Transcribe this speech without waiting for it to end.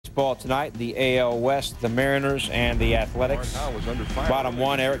baseball tonight, the AL West, the Mariners and the Athletics. Bottom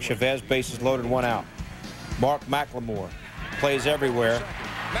one, Eric Chavez, bases loaded, one out. Mark McLemore plays everywhere,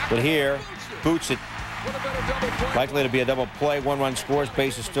 but here, boots it. Likely to be a double play. 1-run scores,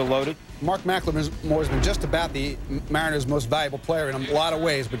 bases still loaded. Mark McLemore has been just about the Mariners' most valuable player in a lot of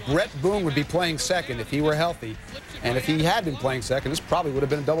ways, but Brett Boone would be playing second if he were healthy. And if he had been playing second, this probably would have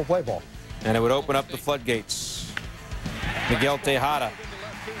been a double play ball. And it would open up the floodgates. Miguel Tejada,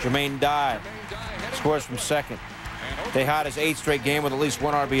 Jermaine Dye scores from second. Tejada's 8th straight game with at least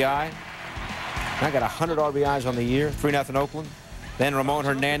 1 RBI. Now got 100 RBIs on the year. 3-0 Oakland. Then Ramon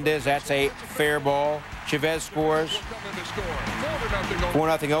Hernandez, that's a fair ball. Chavez scores.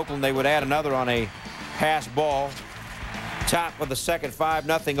 4-0 Oakland. They would add another on a pass ball. Top of the second,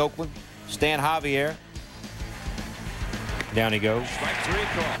 5-0 Oakland. Stan Javier. Down he goes.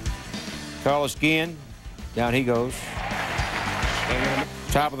 Carlos Guillen. Down he goes.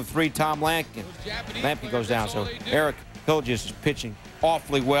 Top of the 3, Tom Lampkin. Lampkin goes down, so Eric Hilgis is pitching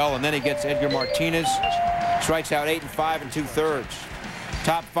awfully well, and then he gets Edgar Martinez. Strikes out 8 5 2/3.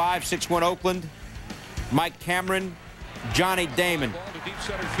 Top 5, 6-1 Oakland. Mike Cameron, Johnny Damon.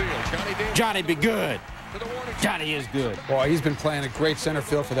 Johnny be good. Johnny is good. Boy, he's been playing a great center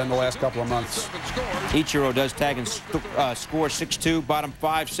field for them the last couple of months. Ichiro does tag and score 6-2. Bottom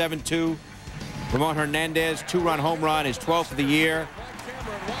 5, 7-2. Ramon Hernandez, 2-run home run, his 12th of the year.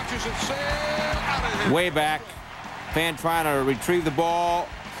 Way back. Fan trying to retrieve the ball.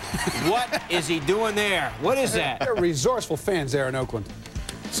 What is he doing there? What is that? They're resourceful fans there in Oakland.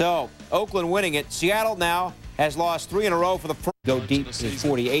 So, Oakland winning it. Seattle now has lost 3 in a row for the first. Go deep to his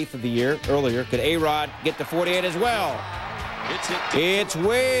 48th of the year earlier. Could A-Rod get to 48 as well? It's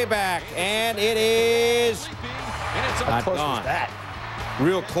way back, and it is not gone.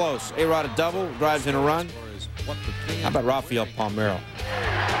 Real close. A-Rod a double, drives in a run. How about Rafael Palmeiro?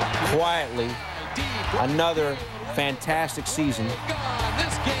 Quietly, another fantastic season.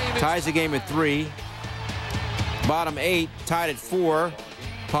 Ties the game at 3. Bottom 8, tied at 4.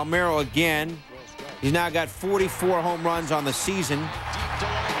 Palmeiro again. He's now got 44 home runs on the season.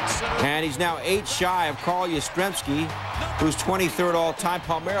 And he's now 8 shy of Carl Yastrzemski, who's 23rd all-time.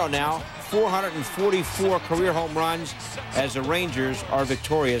 Palmeiro now 444 career home runs as the Rangers are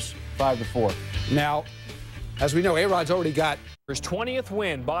victorious 5-4. Now, as we know, A-Rod's already got his 20th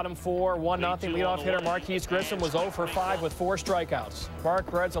win, bottom 4, 1-0. Leadoff hitter Marquise Grissom was 0 for 5 with 4 strikeouts.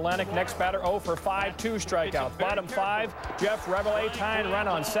 Mark Reds Atlantic, next batter, 0 for 5, 2 strikeouts. Bottom 5, Jeff Rebele tying run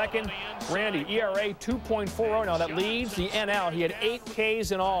on second. Randy, ERA 2.40. Now that leads the NL. He had 8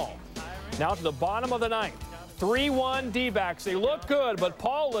 Ks in all. Now to the bottom of the 9th. 3-1 D-backs. They look good, but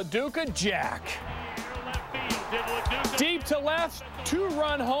Paul LaDuca jack. Deep to left,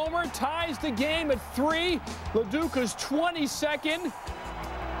 2-run homer, ties the game at 3. LaDuca's 22nd.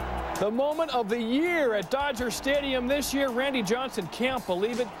 The moment of the year at Dodger Stadium this year. Randy Johnson can't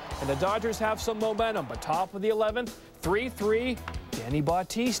believe it, and the Dodgers have some momentum. But top of the 11th, 3-3, Danny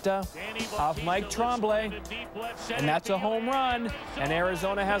Bautista off Mike Tremblay, and that's a home run, and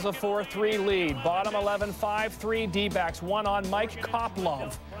Arizona has a 4-3 lead. Bottom 11, 5-3 D-backs, 1 on Mike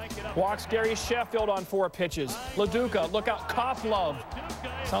Koplov. Walks Gary Sheffield on 4 pitches. LaDuca, look out, Koplov.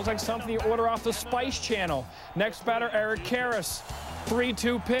 Sounds like something you order off the Spice Channel. Next batter, Eric Karras.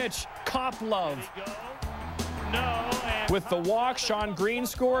 3-2 pitch, Koplov. With the walk, Sean Green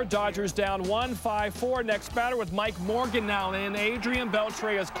scored. Dodgers down 1, 5-4. Next batter with Mike Morgan now in. Adrian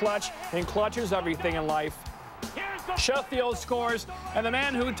Beltre is clutch, and clutches everything in life. Sheffield scores, and the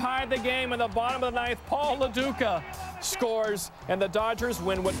man who tied the game in the bottom of the 9th, Paul LaDuca, scores, and the Dodgers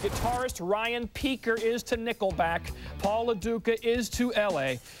win what guitarist Ryan Peaker is to Nickelback. Paul LaDuca is to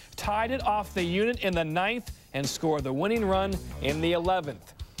LA. Tied it off the unit in the 9th and scored the winning run in the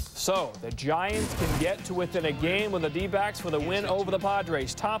 11th. So the Giants can get to within a game with the D-backs for the win over the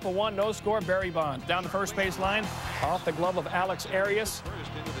Padres. Top of 1, no score, Barry Bonds. Down the first base line, off the glove of Alex Arias.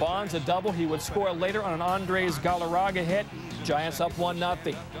 Bonds a double. He would score later on an Andres Galarraga hit. Giants up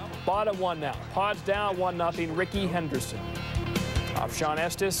 1-0. Bottom 1 now. Pods down 1-0. Ricky Henderson. Off Sean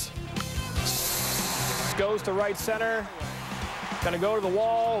Estes. Goes to right center. Going to go to the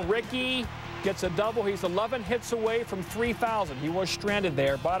wall. Ricky gets a double. He's 11 hits away from 3,000. He was stranded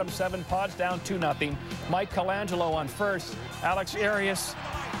there. Bottom 7, Pods down 2-0. Mike Colangelo on first. Alex Arias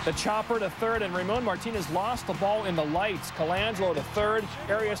The chopper to third, and Ramon Martinez lost the ball in the lights. Colangelo to third,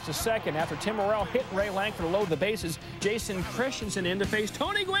 Arias to second. After Tim Morrell hit Ray Langford to load the bases, Jason Christensen in to face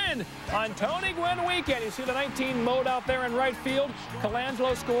Tony Gwynn on Tony Gwynn weekend. You see the 19 mode out there in right field.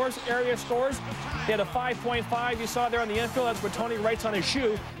 Colangelo scores, Arias scores. He had a 5.5 you saw there on the infield. That's what Tony writes on his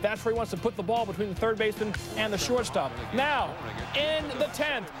shoe. That's where he wants to put the ball between the third baseman and the shortstop. Now, in the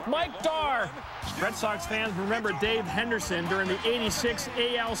 10th, Mike Darr. Red Sox fans remember Dave Henderson during the '86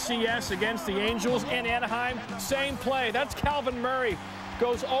 ALCS against the Angels in Anaheim. Same play. That's Calvin Murray.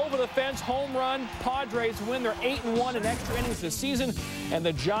 Goes over the fence, home run. Padres win. They're 8-1 in extra innings this season. And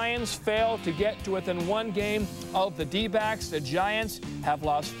the Giants fail to get to within one game of the D-backs. The Giants have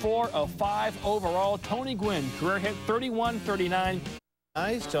lost 4 of 5 overall. Tony Gwynn, career hit 31-39.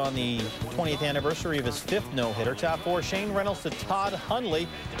 On the 20th anniversary of his 5th no-hitter. Top 4, Shane Reynolds to Todd Hundley.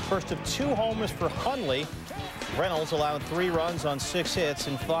 First of 2 homers for Hundley. Reynolds allowed 3 runs on 6 hits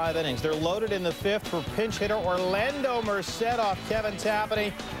in 5 innings. They're loaded in the 5th for pinch hitter Orlando Merced off Kevin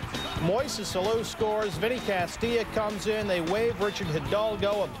Tapani. Moises Alou scores. Vinny Castilla comes in. They wave Richard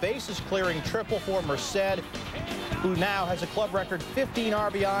Hidalgo. A bases-clearing triple for Merced, who now has a club record 15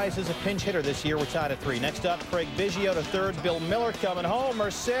 RBIs as a pinch hitter this year. We're tied at 3. Next up, Craig Biggio to third. Bill Miller coming home.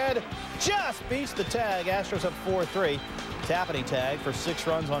 Merced just beats the tag. Astros up 4-3. Tapani tag for 6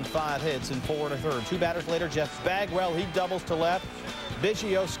 runs on 5 hits and 4 1/3. 2 batters later, Jeff Bagwell, he doubles to left.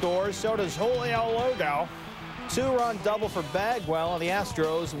 Biggio scores. So does Julio Logo. 2-run double for Bagwell, and the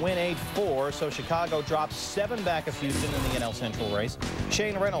Astros win 8-4. So Chicago drops 7 back of Houston in the NL Central race.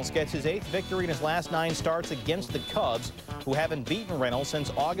 Shane Reynolds gets his 8th victory in his last 9 starts against the Cubs, who haven't beaten Reynolds since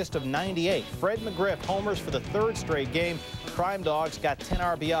August of '98. Fred McGriff homers for the 3rd straight game. Crime Dogs got 10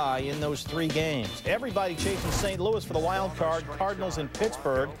 RBI in those 3 games. Everybody chasing St. Louis for the wild card. Cardinals in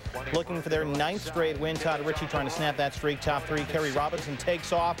Pittsburgh looking for their 9th straight win. Todd Ritchie trying to snap that streak. Top 3, Kerry Robinson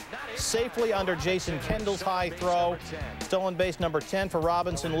takes off safely under Jason Kendall's high throw. Stolen base number 10 for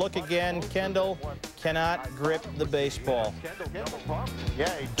Robinson. Look again. Kendall cannot grip the baseball.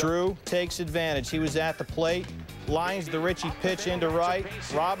 Drew takes advantage. He was at the plate. Lines the Ritchie pitch into right.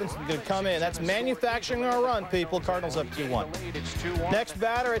 Robinson going to come in. That's manufacturing a run, people. Cardinals up 2-1. Next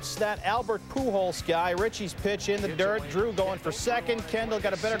batter, it's that Albert Pujols guy. Ritchie's pitch in the dirt. Drew going for second. Kendall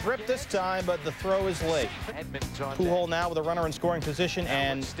got a better grip this time, but the throw is late. Pujols now with a runner in scoring position,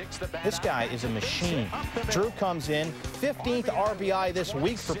 and this guy is a machine. Drew comes in. 15th RBI this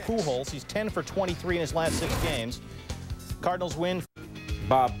week for Pujols. He's 10 for 23 in his last 6 games. Cardinals win.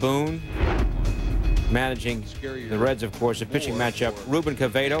 Bob Boone managing the Reds, of course. A pitching matchup, Ruben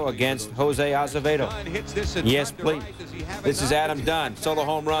Cavado against Jose Azevedo. Yes, please. This is Adam Dunn. Solo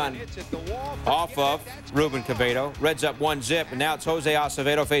home run off of Ruben Cavado. Reds up 1-0, and now it's Jose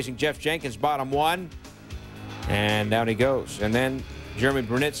Azevedo facing Jeff Jenkins, bottom 1. And down he goes. And then Jeremy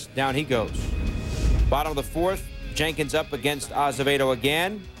Brunitz, down he goes. Bottom of the 4th, Jenkins up against Azevedo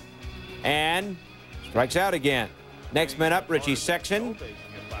again, and strikes out again. Next man up, Richie Sexton.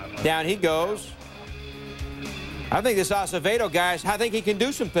 Down he goes. I think this Acevedo, guys, I think he can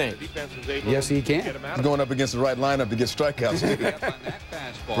do some things. Yes, he can. He's going up against the right lineup to get strikeouts.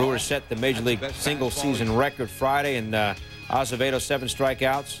 Brewers set the Major League single-season record Friday, and Acevedo 7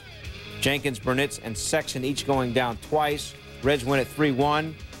 strikeouts. Jenkins, Brunitz, and Sexton each going down twice. Reds win at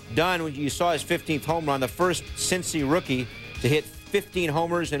 3-1. Dunn, when you saw his 15th home run, the first Cincy rookie to hit 15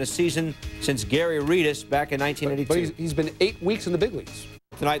 homers in a season since Gary Reedus back in 1982. But he's been 8 weeks in the big leagues.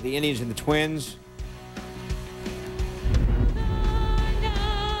 Tonight, the Indians and the Twins.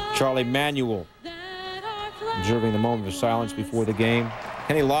 Charlie Manuel observing the moment of silence before the game.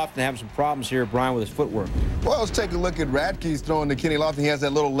 Kenny Lofton having some problems here, Brian, with his footwork. Well, let's take a look at Radke's throwing to Kenny Lofton. He has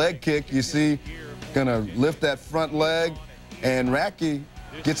that little leg kick. You see, gonna lift that front leg, and Radke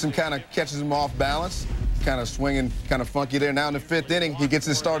gets him, kind of catches him off balance, kind of swinging, kind of funky there. Now in the 5th inning, he gets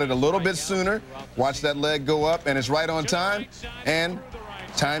it started a little bit sooner. Watch that leg go up, and it's right on time. And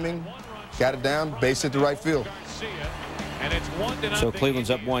timing, got it down, base hit the right field. So Cleveland's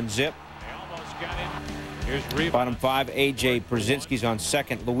up 1-0. Bottom 5, A.J. Brzezinski's on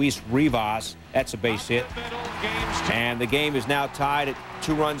second. Luis Rivas, that's a base hit. And the game is now tied at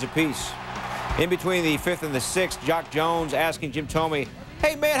 2 runs apiece. In between the 5th and the 6th, Jock Jones asking Jim Thome,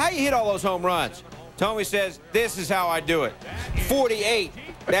 hey, man, how you hit all those home runs? Thome says, this is how I do it. 48.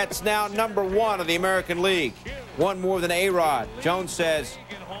 That's now #1 of the American League. 1 more than A-Rod. Jones says,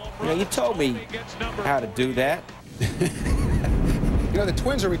 you know, you told me how to do that. You know, the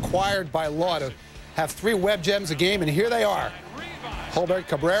Twins are required by law to have 3 web gems a game, and here they are. Holbert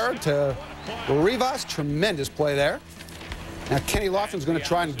Cabrera to Rivas. Tremendous play there. Now, Kenny Lofton's going to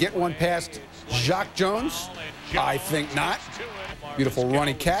try and get one past Jock Jones. I think not. Beautiful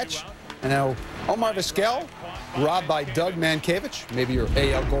running catch. And now Omar Vizquel, robbed by Doug Mankiewicz, maybe your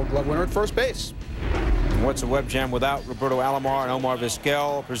AL Gold Glove winner at first base. What's a web gem without Roberto Alomar and Omar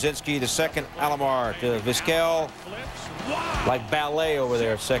Vizquel? Brzezinski, the second, Alomar to Vizquel. Like ballet over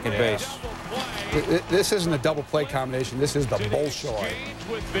there at second base. This isn't a double play combination. This is the Bolshoi.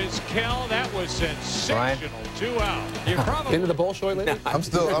 With Vizquel, that was sensational. 2 out. Into the Bolshoi lately? I'm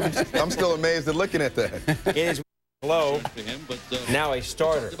still amazed at looking at that. It is low, now a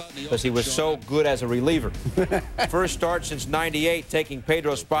starter, because he was so good as a reliever. First start since '98, taking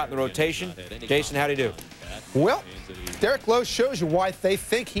Pedro's spot in the rotation. Jason, how'd he do? Well, Derek Lowe shows you why they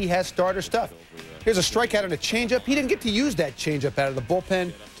think he has starter stuff. Here's a strikeout and a changeup. He didn't get to use that changeup out of the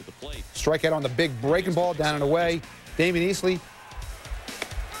bullpen. Strikeout on the big breaking ball down and away. Damian Easley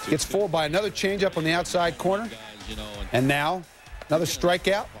gets fooled by another changeup on the outside corner. And now, another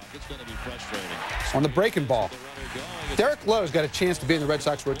strikeout on the breaking ball. Derek Lowe's got a chance to be in the Red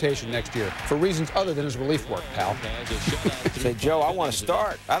Sox rotation next year for reasons other than his relief work, pal. Say, Joe, I want to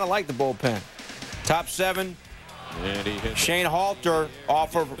start. I don't like the bullpen. Top 7. Shane Halter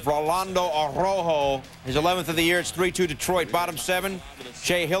off of Rolando Arrojo. His 11th of the year. It's 3-2 Detroit. Bottom 7.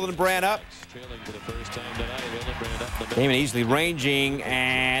 Shea Hildenbrand up. Damian Easley ranging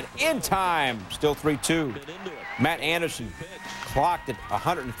and in time. Still 3-2. Matt Anderson clocked at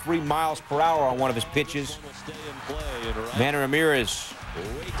 103 miles per hour on one of his pitches. Manny Ramirez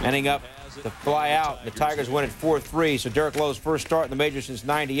ending up to fly out. The Tigers win at 4-3. So Derek Lowe's first start in the majors since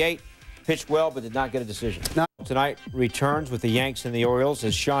 '98. Pitched well, but did not get a decision. Tonight returns with the Yanks and the Orioles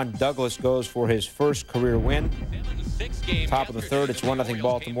as Sean Douglas goes for his first career win. Top of the third, it's 1-0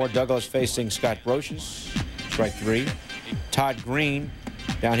 Baltimore. Douglas facing Scott Brocious. Strike 3. Todd Green,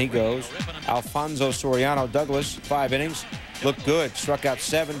 down he goes. Alfonso Soriano. Douglas, 5 innings. Looked good. Struck out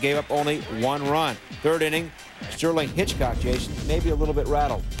 7, gave up only 1 run. Third inning, Sterling Hitchcock, Jason, maybe a little bit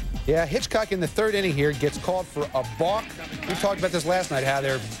rattled. Yeah, Hitchcock in the third inning here gets called for a balk. We talked about this last night, how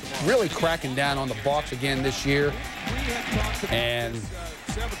they're really cracking down on the balks again this year. And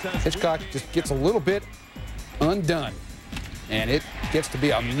Hitchcock just gets a little bit undone. And it gets to be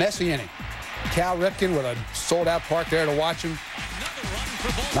a messy inning. Cal Ripken with a sold-out park there to watch him.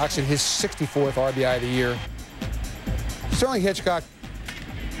 Knocks in his 64th RBI of the year. Sterling Hitchcock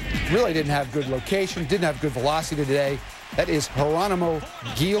really didn't have good location, didn't have good velocity today. That is Geronimo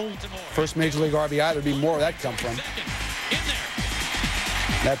Gil, first Major League RBI. There'd be more where that come from.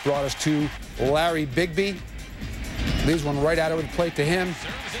 That brought us to Larry Bigby. Leaves one right out over the plate to him.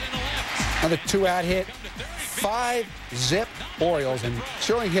 Another 2-out hit. 5-zip Orioles. And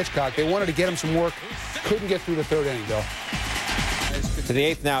Sterling Hitchcock, they wanted to get him some work. Couldn't get through the third inning, Bill. To the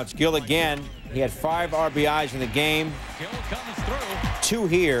 8th now, it's Gil again. He had 5 RBIs in the game. 2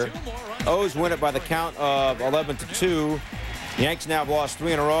 here. O's win it by the count of 11-2. The Yanks now have lost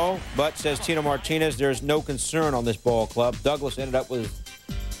 3 in a row, but, says Tino Martinez, there's no concern on this ball club. Douglas ended up with,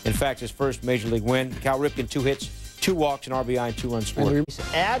 in fact, his first Major League win. Cal Ripken, 2 hits, 2 walks, an RBI, and 2 runs scored.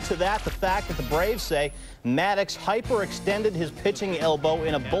 Add to that the fact that the Braves say Maddox hyperextended his pitching elbow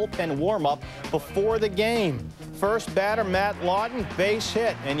in a bullpen warm-up before the game. First batter, Matt Lawton, base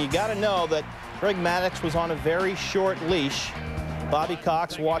hit. And you got to know that Greg Maddox was on a very short leash. Bobby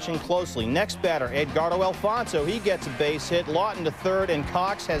Cox watching closely. Next batter, Edgardo Alfonso. He gets a base hit. Lawton to third, and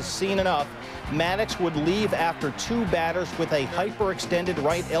Cox has seen enough. Maddox would leave after 2 batters with a hyperextended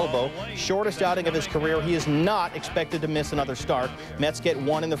right elbow. Shortest outing of his career. He is not expected to miss another start. Mets get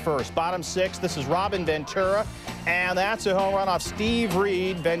 1 in the first. Bottom 6, this is Robin Ventura, and that's a home run off Steve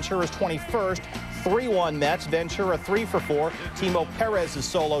Reed. Ventura's 21st. 3-1 Mets. Ventura 3 for 4. Timo Perez's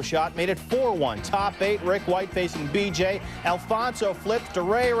solo shot made it 4-1. Top 8, Rick White facing BJ. Alfonso flips to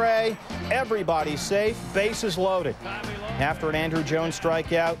Ray. Everybody's safe. Bases loaded. After an Andrew Jones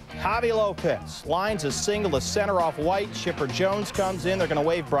strikeout, Javi Lopez lines a single to center off White. Chipper Jones comes in. They're going to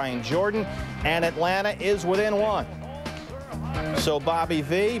wave Brian Jordan. And Atlanta is within 1. So Bobby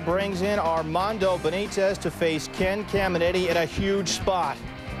V brings in Armando Benitez to face Ken Caminiti in a huge spot.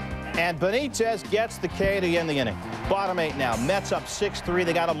 And Benitez gets the K to end the inning. Bottom 8 now. Mets up 6-3.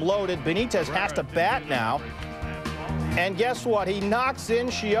 They got him loaded. Benitez has to bat now. And guess what? He knocks in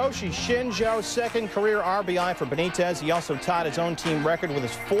Shiyoshi Shinjo's second career RBI for Benitez. He also tied his own team record with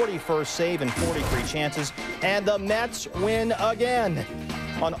his 41st save and 43 chances. And the Mets win again.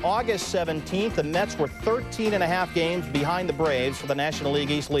 On August 17th, the Mets were 13.5 games behind the Braves for the National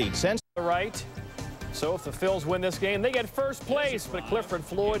League East lead. Since the right. So if the Phils win this game, they get first place. But Clifford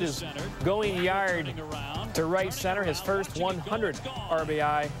Floyd is going yard to right center. His first 100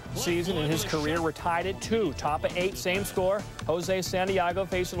 RBI season in his career. We're tied at 2. Top of 8, same score. Jose Santiago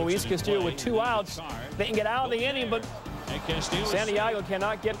facing Luis Castillo with 2 outs. They can get out of the inning, but Santiago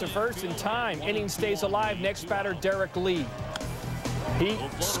cannot get to first in time. Inning stays alive. Next batter, Derek Lee. He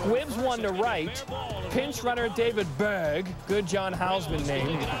squibs one to right. Pinch runner David Berg, good John Hausman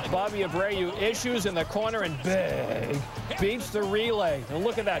name. Bobby Abreu issues in the corner, and Berg beats the relay. And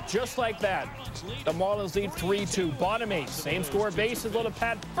look at that, just like that. The Marlins lead 3-2. Bottom 8, same score bases. Little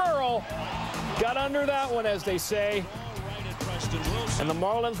Pat Burrell got under that one, as they say. And the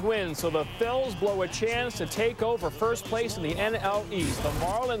Marlins win, so the Phils blow a chance to take over first place in the NL East. The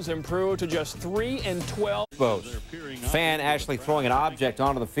Marlins improve to just 3-12. Fan actually throwing an object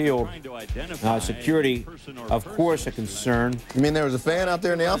onto the field. Security, of course, a concern. You mean there was a fan out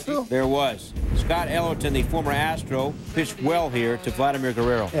there in the outfield? There was. Scott Ellerton, the former Astro, pitched well here to Vladimir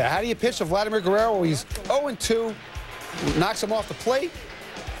Guerrero. Yeah, how do you pitch to Vladimir Guerrero? He's 0-2, knocks him off the plate,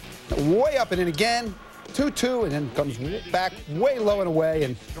 way up and in again. 2-2, and then comes back way low and away,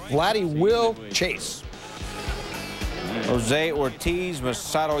 and Vladdy will chase. Jose Ortiz,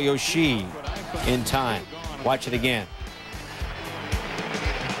 Masato Yoshii in time. Watch it again.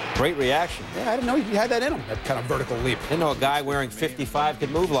 Great reaction. Yeah, I didn't know he had that in him, that kind of vertical leap. Didn't know a guy wearing 55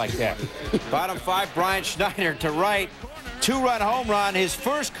 could move like that. Bottom 5, Brian Schneider to right. 2-run home run, his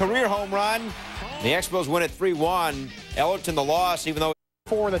first career home run. The Expos win at 3-1. Ellerton the loss, even though...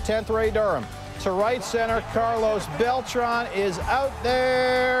 For the 10th, Ray Durham. To right center, Carlos Beltran is out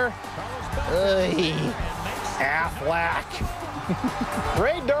there. Affleck.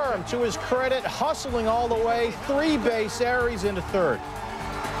 Ray Durham, to his credit, hustling all the way. 3 base errors into third.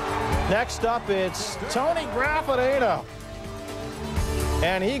 Next up, it's Tony Graffadino.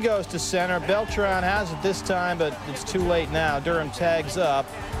 And he goes to center. Beltran has it this time, but it's too late now. Durham tags up.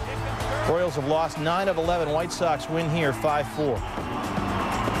 Royals have lost 9 of 11. White Sox win here 5-4.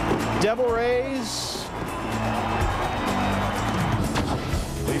 Devil Rays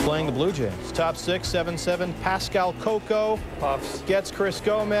playing the Blue Jays. Top 6, 7-7. Pascal Coco Puffs. Gets Chris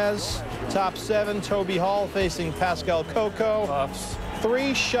Gomez. Top 7, Toby Hall facing Pascal Coco. Puffs.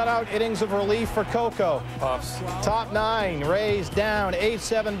 3 shutout innings of relief for Coco. Puffs. Top 9, Rays down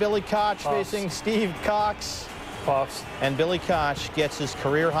 8-7. Billy Koch facing Steve Cox. Puffs. And Billy Koch gets his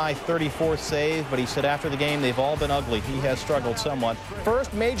career-high 34th save, but he said after the game they've all been ugly. He has struggled somewhat.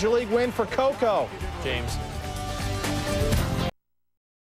 First major league win for Coco. James.